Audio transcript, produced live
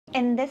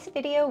In this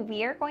video,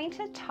 we are going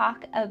to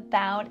talk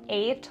about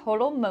a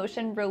total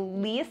motion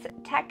release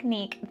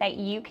technique that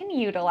you can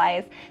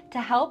utilize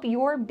to help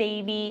your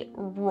baby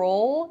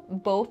roll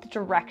both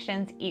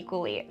directions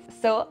equally.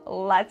 So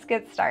let's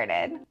get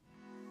started.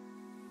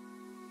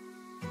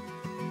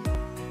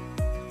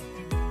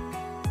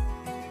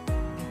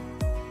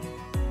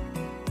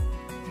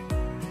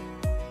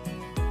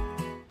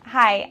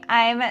 Hi,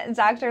 I'm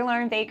Dr.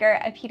 Lauren Baker,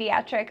 a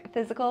pediatric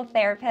physical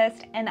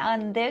therapist, and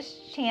on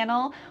this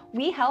channel,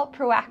 we help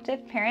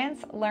proactive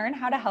parents learn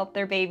how to help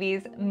their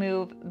babies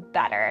move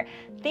better.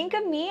 Think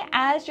of me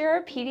as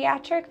your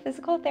pediatric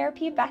physical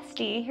therapy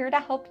bestie, here to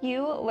help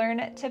you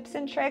learn tips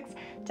and tricks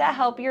to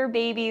help your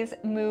babies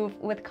move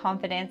with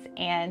confidence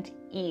and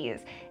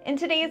ease. In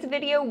today's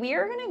video, we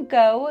are going to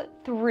go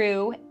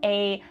through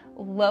a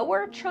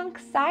lower trunk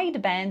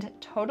side bend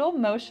total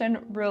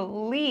motion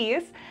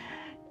release,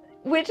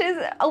 which is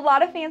a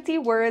lot of fancy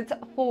words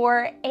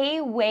for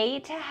a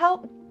way to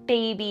help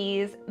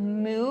babies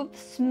move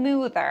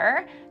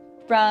smoother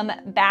from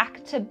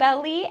back to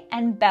belly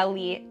and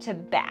belly to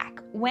back.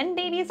 When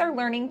babies are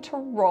learning to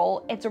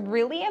roll, it's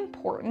really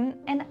important,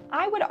 and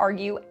I would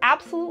argue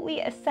absolutely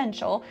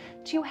essential,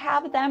 to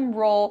have them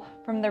roll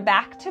from their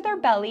back to their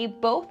belly,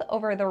 both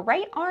over their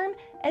right arm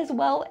as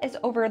well as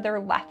over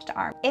their left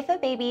arm. If a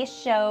baby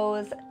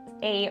shows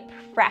a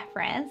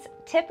preference,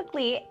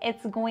 typically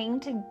it's going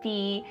to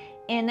be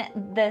in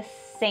the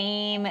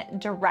same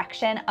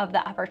direction of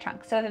the upper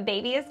trunk. So if a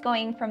baby is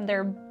going from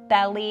their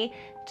belly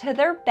to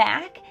their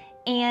back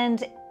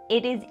and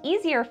it is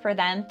easier for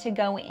them to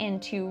go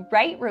into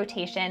right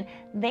rotation,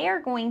 they are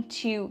going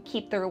to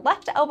keep their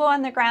left elbow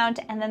on the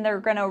ground and then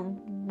they're going to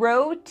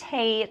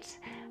rotate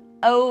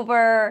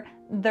over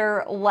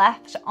their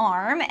left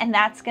arm, and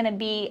that's going to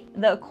be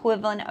the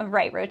equivalent of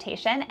right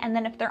rotation. And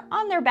then if they're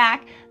on their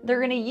back, they're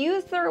going to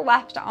use their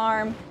left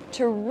arm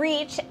to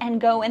reach and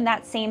go in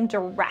that same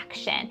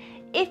direction.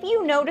 If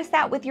you notice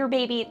that with your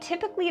baby,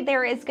 typically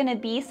there is going to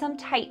be some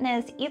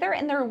tightness either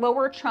in their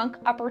lower trunk,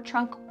 upper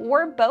trunk,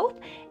 or both.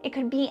 It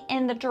could be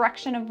in the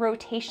direction of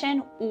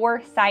rotation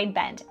or side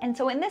bend. And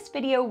so in this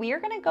video, we are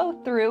going to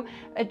go through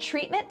a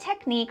treatment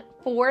technique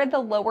for the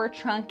lower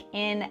trunk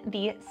in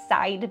the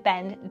side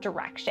bend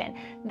direction.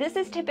 This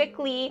is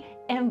typically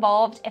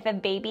involved if a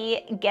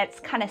baby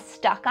gets kind of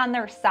stuck on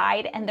their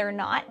side and they're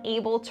not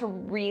able to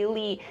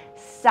really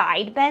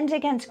side bend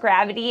against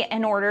gravity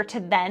in order to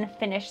then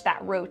finish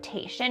that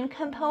rotation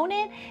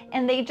component,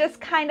 and they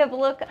just kind of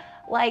look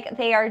like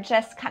they are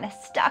just kind of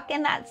stuck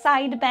in that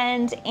side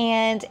bend,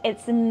 and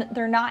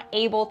they're not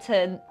able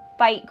to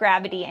fight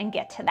gravity and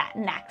get to that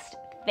next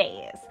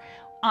phase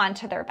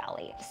onto their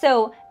belly.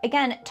 So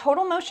again,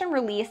 total motion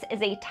release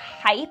is a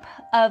type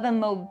of a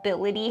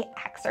mobility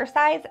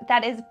exercise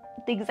that is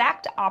the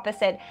exact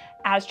opposite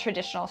as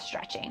traditional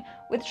stretching.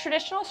 With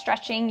traditional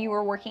stretching, you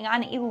are working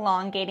on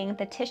elongating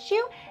the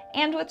tissue,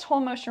 and with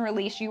total motion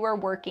release, you are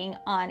working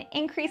on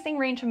increasing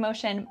range of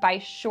motion by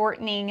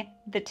shortening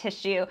the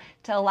tissue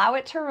to allow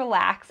it to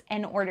relax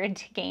in order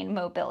to gain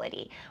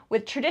mobility.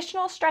 With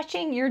traditional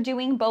stretching, you're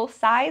doing both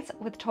sides.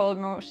 With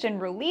total motion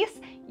release,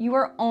 you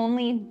are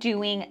only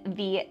doing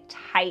the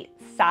tight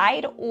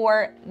side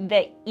or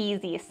the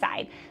easy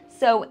side.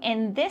 So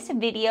in this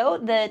video,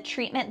 the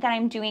treatment that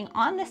I'm doing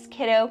on this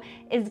kiddo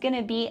is going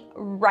to be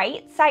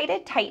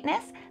right-sided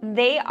tightness.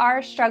 They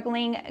are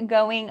struggling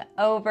going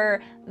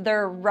over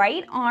their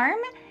right arm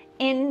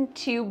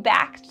into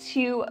back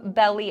to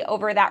belly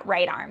over that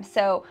right arm.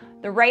 So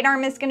the right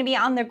arm is going to be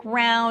on the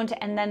ground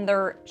and then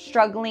they're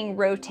struggling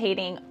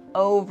rotating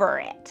over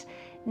it.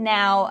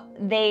 Now,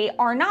 they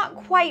are not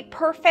quite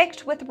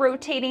perfect with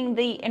rotating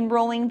and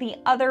rolling the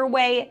other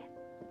way.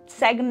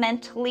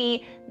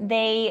 Segmentally,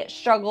 they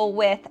struggle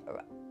with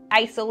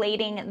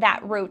isolating that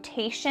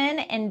rotation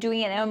and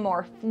doing it in a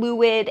more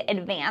fluid,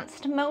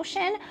 advanced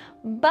motion.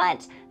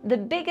 But the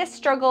biggest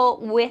struggle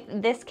with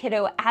this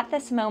kiddo at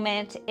this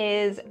moment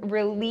is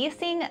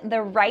releasing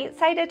the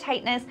right-sided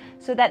tightness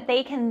so that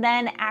they can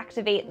then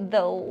activate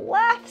the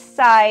left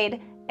side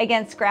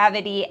against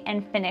gravity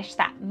and finish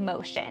that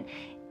motion.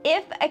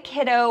 If a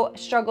kiddo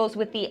struggles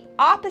with the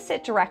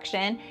opposite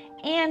direction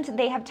and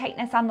they have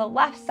tightness on the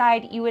left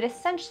side, you would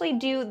essentially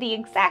do the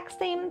exact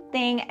same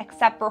thing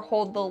except for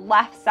hold the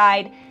left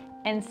side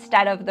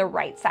instead of the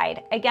right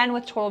side. Again,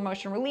 with total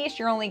motion release,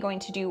 you're only going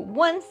to do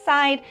one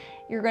side.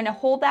 You're going to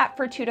hold that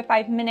for 2 to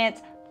 5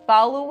 minutes,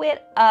 follow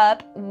it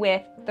up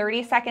with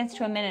 30 seconds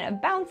to a minute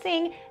of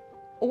bouncing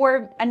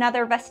or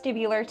another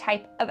vestibular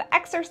type of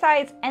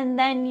exercise, and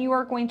then you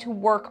are going to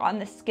work on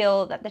the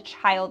skill that the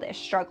child is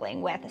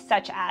struggling with,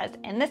 such as,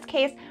 in this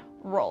case,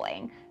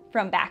 rolling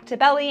from back to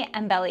belly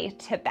and belly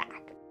to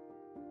back.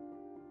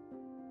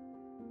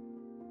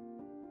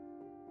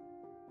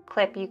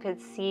 Clip, you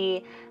could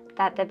see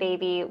that the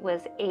baby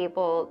was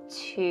able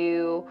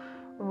to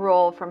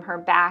roll from her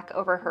back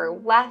over her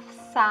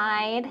left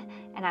side,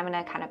 and I'm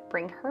gonna kind of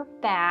bring her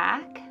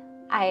back.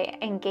 I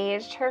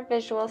engaged her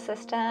visual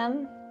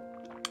system.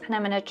 And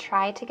I'm gonna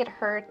try to get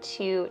her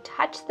to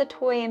touch the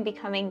toy and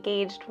become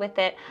engaged with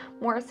it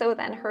more so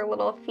than her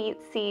little feet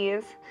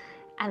sees.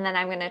 And then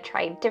I'm gonna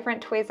try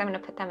different toys. I'm gonna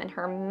put them in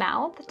her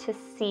mouth to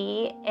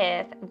see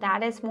if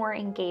that is more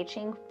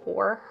engaging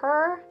for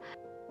her.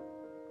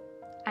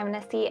 I'm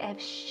gonna see if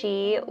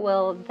she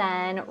will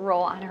then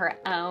roll on her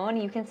own.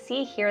 You can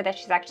see here that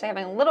she's actually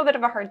having a little bit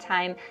of a hard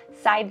time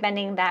side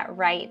bending that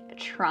right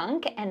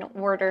trunk in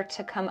order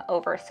to come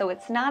over. So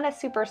it's not a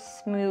super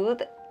smooth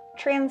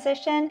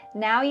transition.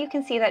 Now you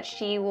can see that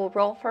she will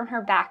roll from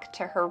her back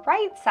to her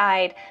right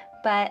side,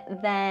 but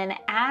then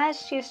as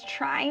she's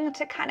trying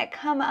to kind of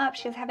come up,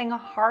 she's having a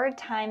hard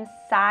time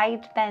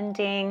side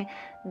bending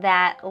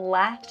that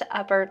left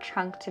upper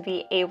trunk to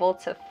be able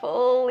to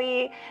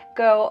fully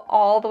go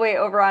all the way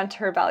over onto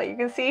her belly. You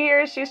can see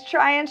here, she's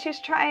trying,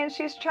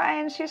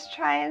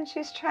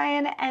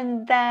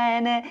 and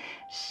then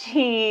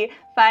she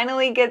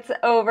finally gets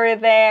over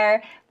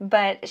there,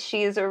 but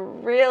she's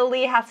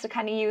really has to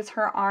kind of use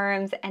her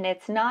arms, and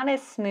it's not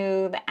as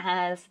smooth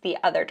as the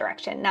other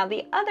direction. Now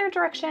the other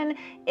direction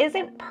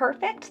isn't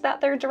perfect. The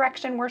other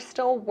direction, we're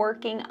still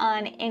working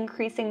on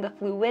increasing the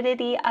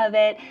fluidity of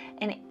it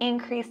and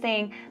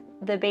increasing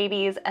the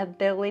baby's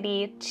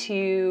ability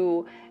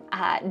to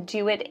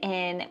do it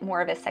in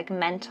more of a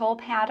segmental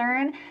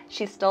pattern.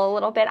 She's still a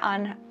little bit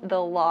on the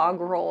log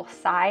roll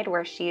side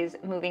where she's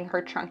moving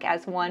her trunk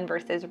as one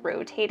versus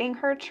rotating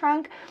her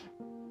trunk.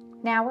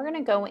 Now we're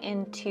gonna go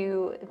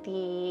into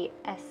the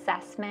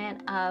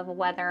assessment of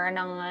whether or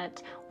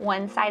not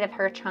one side of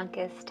her trunk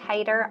is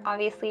tighter.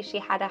 Obviously, she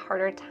had a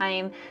harder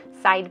time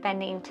side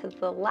bending to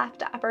the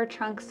left upper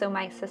trunk, so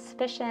my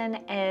suspicion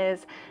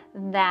is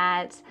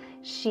that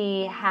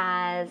she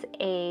has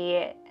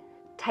a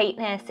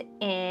tightness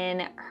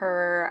in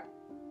her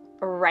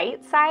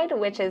right side,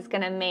 which is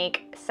going to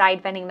make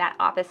side bending that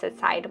opposite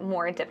side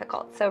more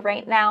difficult. So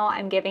right now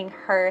I'm giving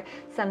her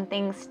some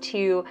things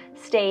to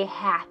stay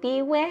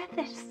happy with,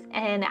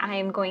 and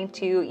I'm going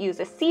to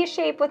use a C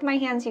shape with my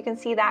hands. You can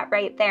see that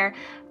right there.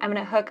 I'm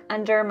going to hook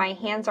under, my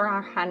hands are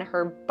on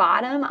her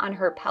bottom, on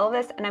her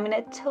pelvis, and I'm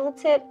going to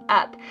tilt it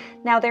up.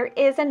 Now there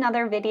is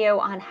another video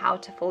on how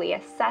to fully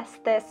assess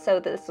this,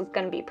 so this is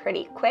going to be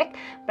pretty quick,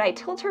 but I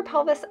tilt her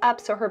pelvis up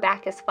so her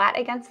back is flat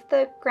against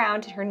the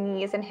ground and her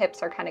knees and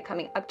hips are kind of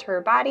coming up to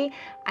her body.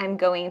 I'm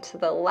going to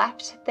the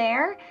left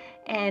there,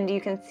 and you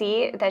can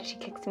see that she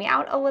kicks me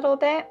out a little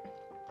bit,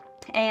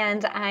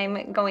 and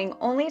I'm going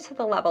only to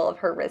the level of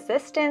her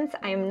resistance.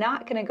 I'm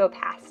not going to go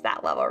past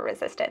that level of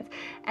resistance.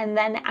 And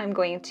then I'm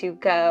going to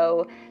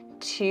go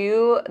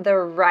to the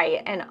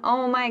right, and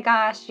oh my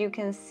gosh, you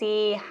can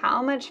see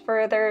how much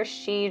further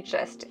she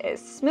just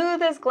is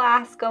smooth as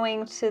glass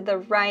going to the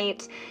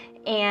right.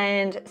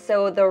 And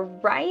so the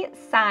right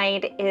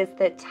side is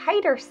the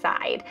tighter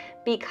side,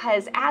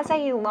 because as I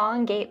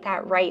elongate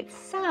that right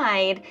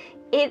side,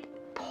 it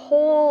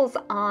pulls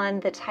on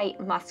the tight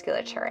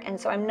musculature, and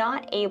so I'm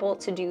not able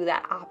to do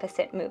that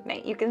opposite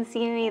movement. You can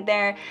see me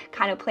there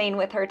kind of playing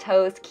with her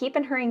toes,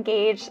 keeping her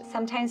engaged.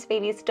 Sometimes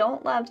babies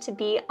don't love to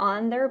be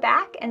on their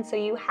back, and so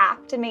you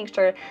have to make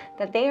sure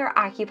that they are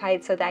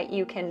occupied so that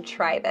you can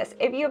try this.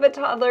 If you have a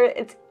toddler,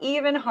 it's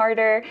even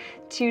harder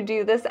to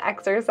do this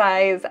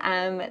exercise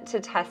to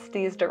test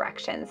these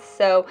directions.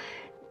 So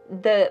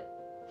the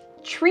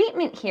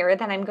treatment here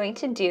that I'm going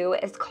to do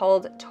is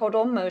called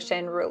total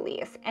motion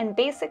release, and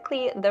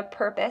basically the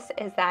purpose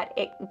is that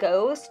it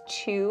goes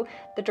to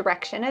the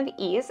direction of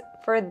ease.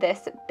 For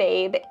this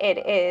babe,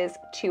 it is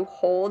to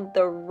hold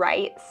the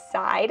right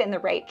side and the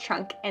right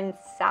trunk and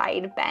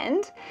side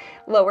bend.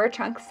 Lower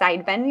trunk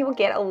side bend, you'll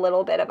get a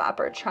little bit of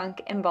upper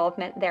trunk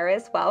involvement there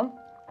as well.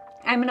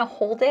 I'm going to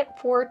hold it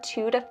for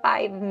 2 to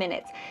 5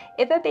 minutes.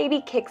 If a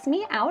baby kicks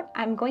me out,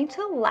 I'm going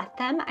to let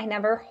them. I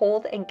never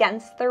hold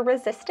against their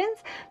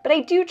resistance, but I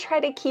do try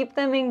to keep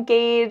them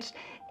engaged.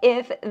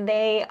 If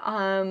they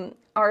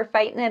are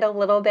fighting it a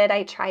little bit,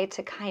 I try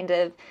to kind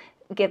of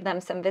give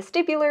them some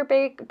vestibular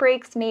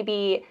breaks,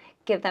 maybe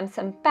give them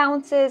some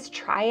bounces,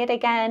 try it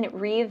again,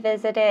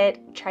 revisit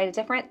it, try a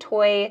different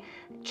toy,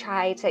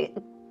 try to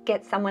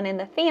get someone in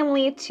the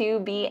family to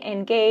be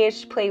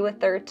engaged, play with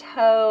their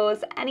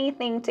toes,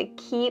 anything to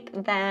keep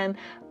them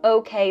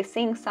okay,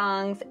 sing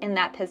songs in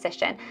that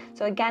position.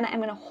 So again, I'm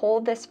gonna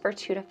hold this for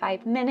 2 to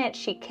 5 minutes.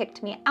 She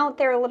kicked me out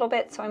there a little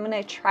bit, so I'm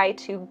gonna try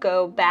to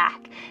go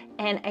back.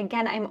 And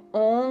again, I'm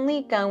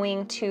only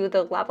going to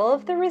the level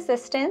of the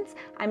resistance.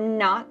 I'm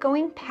not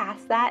going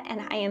past that,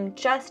 and I am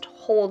just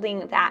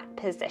holding that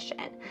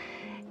position.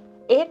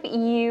 If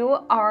you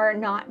are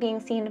not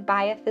being seen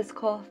by a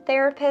physical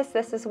therapist,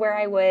 this is where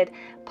I would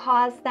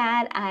pause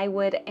that. I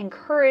would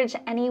encourage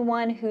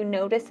anyone who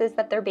notices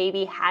that their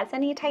baby has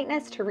any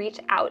tightness to reach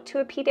out to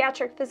a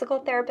pediatric physical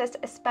therapist,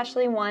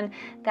 especially one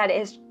that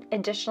is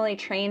additionally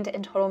trained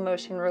in total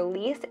motion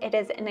release. It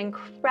is an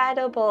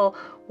incredible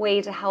way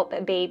to help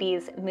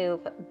babies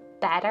move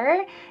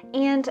better,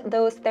 and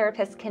those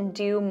therapists can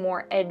do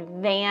more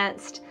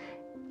advanced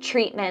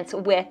treatments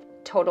with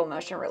total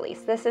motion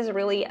release. This is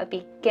really a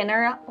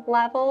beginner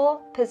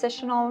level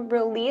positional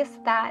release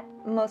that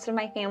most of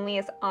my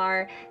families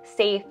are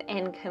safe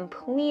in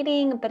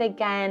completing. But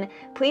again,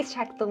 please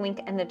check the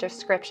link in the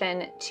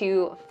description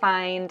to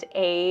find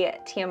a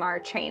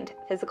TMR trained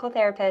physical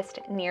therapist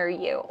near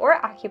you,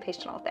 or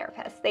occupational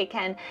therapist. They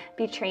can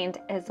be trained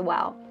as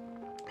well.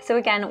 So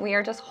again, we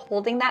are just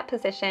holding that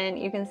position.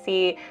 You can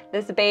see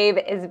this babe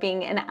is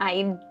being an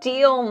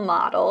ideal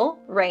model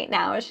right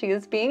now. She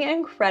is being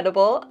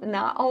incredible.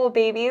 Not all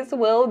babies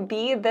will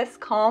be this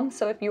calm.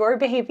 So if your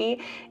baby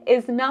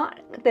is not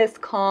this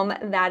calm,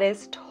 that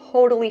is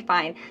totally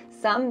fine.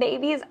 Some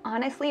babies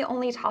honestly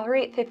only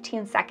tolerate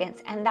 15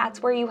 seconds, and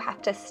that's where you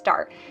have to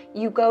start.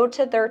 You go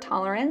to their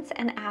tolerance,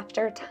 and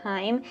after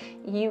time,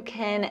 you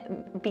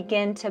can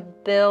begin to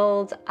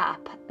build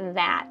up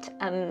that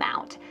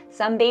amount.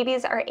 Some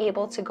babies are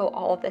able to go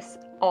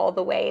all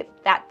the way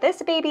that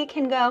this baby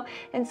can go,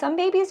 and some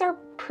babies are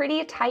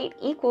pretty tight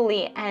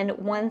equally, and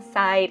one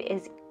side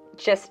is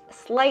just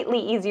slightly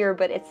easier,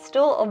 but it's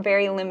still a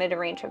very limited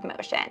range of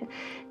motion.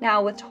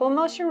 Now with total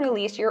motion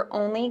release, you're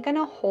only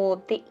gonna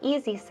hold the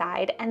easy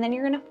side, and then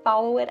you're gonna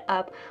follow it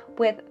up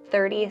with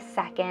 30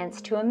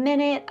 seconds to a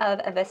minute of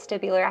a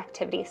vestibular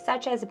activity,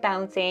 such as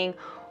bouncing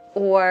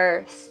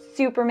or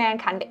Superman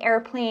kind of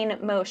airplane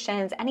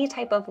motions, any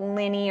type of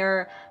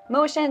linear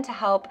motion to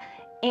help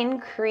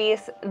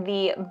increase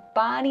the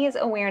body's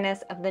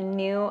awareness of the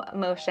new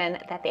motion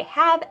that they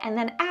have. And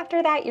then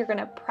after that, you're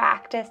gonna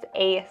practice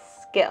a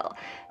skill.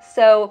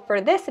 So for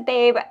this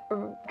babe,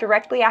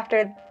 directly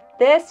after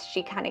this,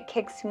 she kind of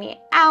kicks me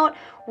out.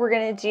 We're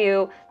gonna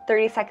do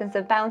 30 seconds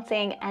of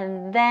bouncing,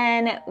 and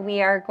then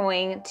we are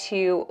going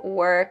to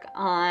work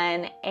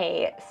on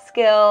a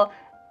skill.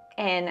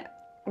 And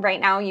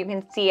right now you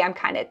can see I'm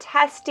kind of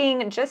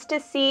testing just to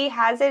see,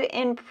 has it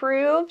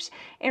improved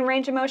in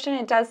range of motion?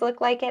 It does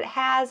look like it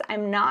has.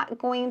 I'm not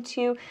going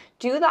to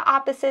do the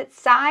opposite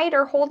side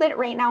or hold it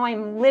right now.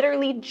 I'm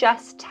literally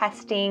just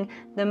testing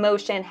the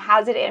motion.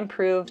 Has it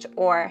improved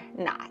or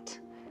not?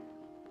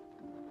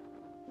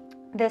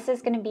 This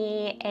is going to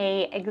be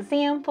an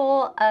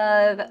example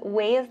of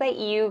ways that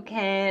you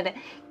can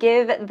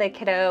give the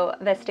kiddo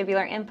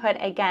vestibular input.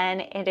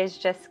 Again, it is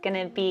just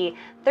going to be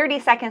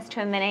 30 seconds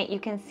to a minute. You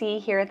can see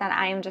here that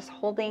I am just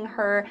holding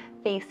her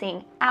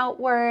facing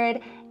outward,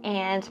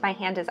 and my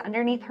hand is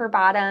underneath her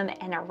bottom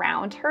and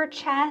around her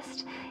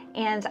chest,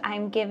 and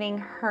I'm giving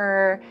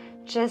her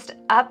just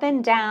up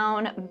and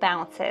down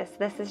bounces.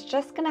 This is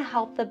just going to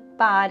help the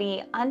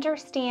body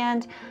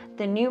understand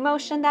the new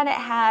motion that it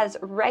has,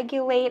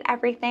 regulate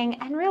everything,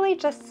 and really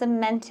just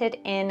cement it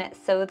in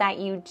so that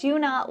you do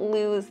not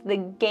lose the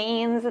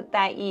gains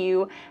that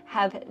you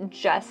have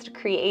just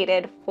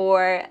created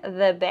for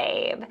the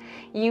babe.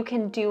 You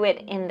can do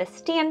it in the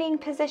standing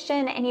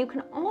position, and you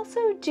can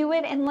also do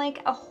it in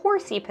like a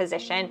horsey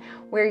position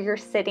where you're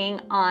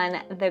sitting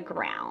on the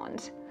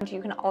ground.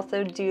 You can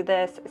also do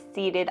this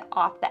seated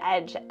off the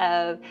edge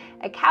of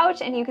a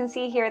couch, and you can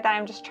see here that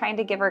I'm just trying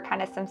to give her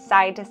kind of some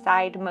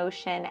side-to-side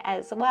motion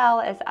as well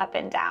as up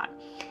and down.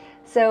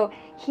 So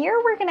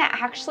here we're gonna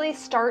actually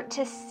start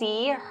to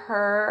see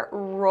her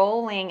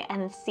rolling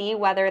and see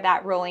whether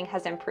that rolling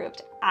has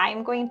improved.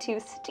 I'm going to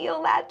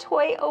steal that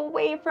toy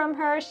away from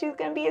her. She's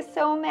gonna be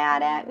so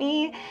mad at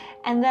me.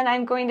 And then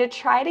I'm going to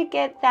try to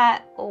get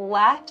that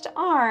left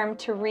arm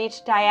to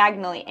reach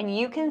diagonally. And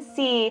you can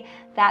see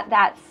that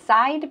that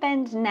side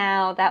bend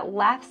now, that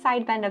left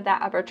side bend of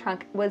that upper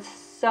trunk was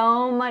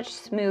so much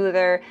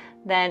smoother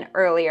than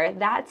earlier.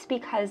 That's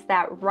because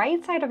that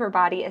right side of her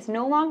body is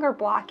no longer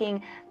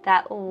blocking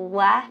that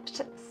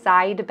left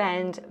side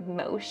bend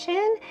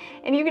motion.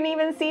 And you can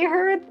even see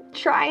her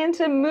trying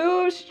to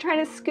move. She's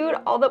trying to scoot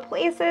all the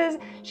places.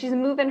 She's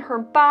moving her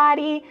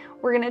body.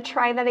 We're gonna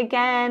try that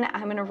again.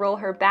 I'm gonna roll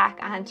her back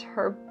onto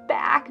her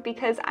back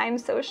because I'm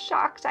so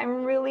shocked.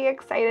 I'm really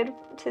excited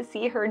to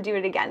see her do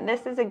it again.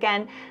 This is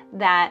again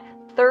that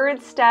third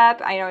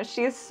step. I know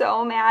she's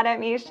so mad at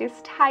me.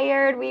 She's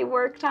tired. We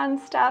worked on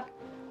stuff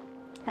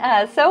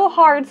so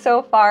hard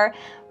so far,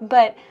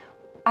 but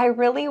I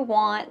really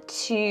want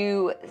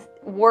to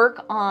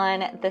work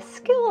on the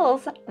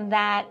skills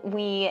that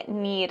we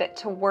need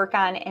to work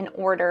on in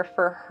order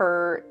for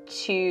her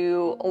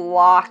to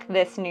lock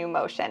this new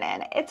motion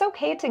in. It's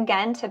okay to,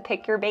 again, to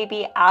pick your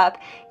baby up,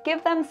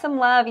 give them some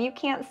love. You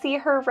can't see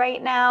her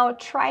right now.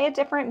 Try a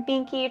different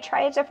binky,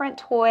 try a different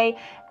toy,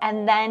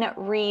 and then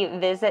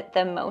revisit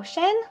the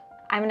motion.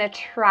 I'm gonna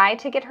try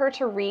to get her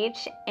to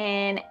reach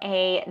in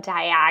a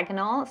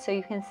diagonal, so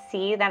you can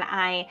see that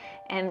I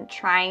am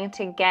trying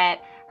to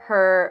get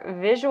her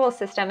visual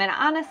system. And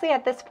honestly,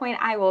 at this point,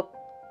 I will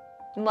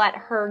let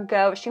her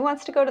go. If she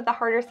wants to go to the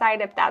harder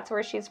side, if that's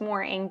where she's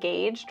more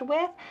engaged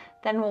with,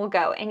 then we'll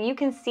go. And you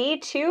can see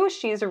too,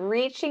 she's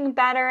reaching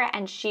better,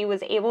 and she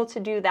was able to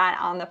do that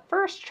on the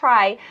first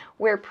try,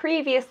 where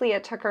previously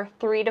it took her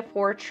 3 to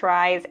 4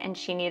 tries and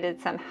she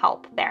needed some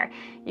help there.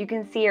 You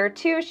can see her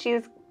too,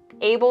 she's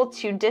able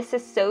to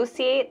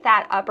disassociate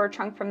that upper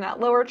trunk from that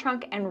lower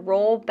trunk and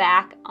roll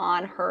back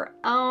on her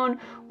own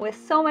with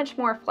so much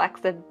more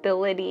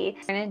flexibility.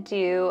 We're gonna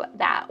do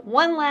that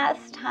one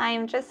last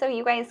time just so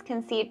you guys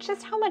can see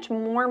just how much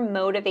more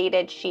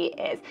motivated she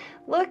is.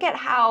 Look at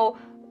how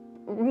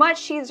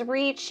much she's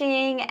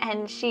reaching,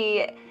 and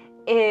she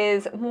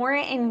is more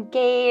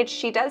engaged.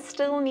 She does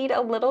still need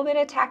a little bit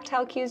of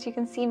tactile cues. You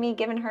can see me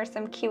giving her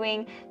some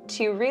cueing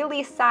to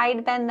really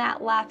side bend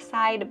that left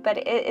side, but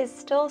it is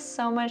still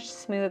so much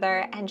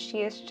smoother, and she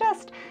is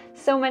just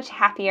so much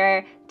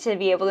happier to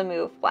be able to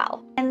move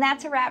well. And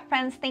that's a wrap,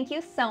 friends. Thank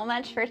you so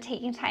much for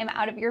taking time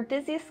out of your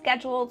busy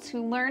schedule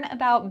to learn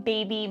about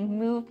baby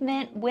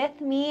movement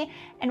with me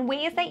and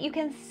ways that you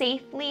can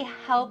safely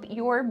help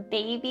your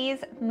babies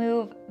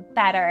move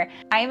better.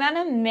 I'm on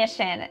a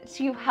mission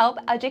to help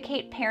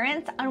educate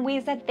parents on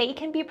ways that they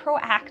can be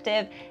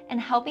proactive in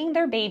helping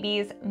their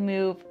babies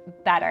move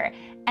better.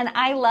 And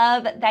I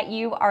love that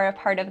you are a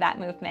part of that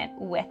movement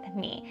with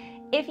me.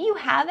 If you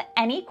have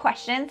any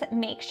questions,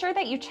 make sure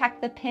that you check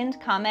the pinned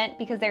comment,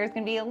 because there's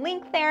going to be a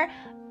link there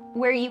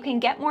where you can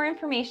get more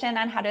information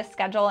on how to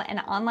schedule an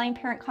online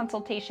parent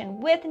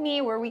consultation with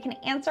me, where we can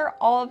answer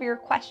all of your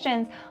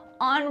questions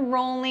on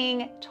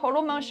rolling,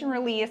 total motion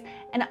release,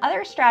 and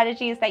other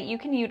strategies that you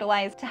can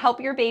utilize to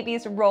help your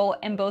babies roll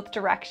in both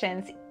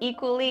directions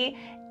equally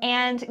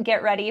and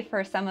get ready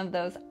for some of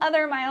those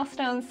other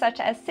milestones such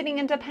as sitting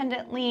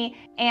independently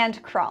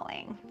and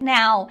crawling.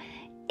 Now,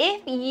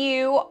 if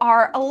you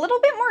are a little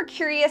bit more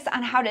curious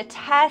on how to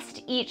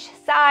test each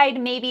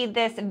side, maybe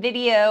this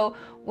video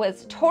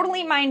was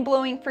totally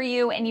mind-blowing for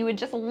you and you would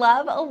just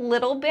love a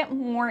little bit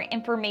more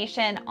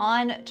information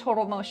on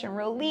total motion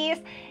release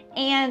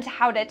and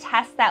how to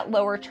test that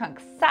lower trunk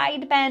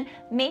side bend,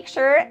 make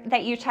sure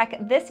that you check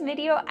this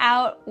video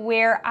out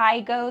where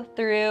I go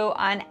through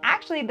on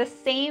actually the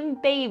same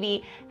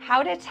baby,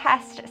 how to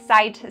test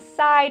side to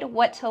side,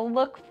 what to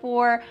look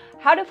for,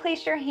 how to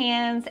place your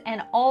hands,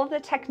 and all the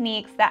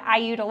techniques that I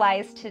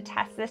utilize to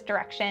test this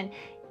direction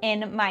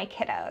in my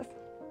kiddos.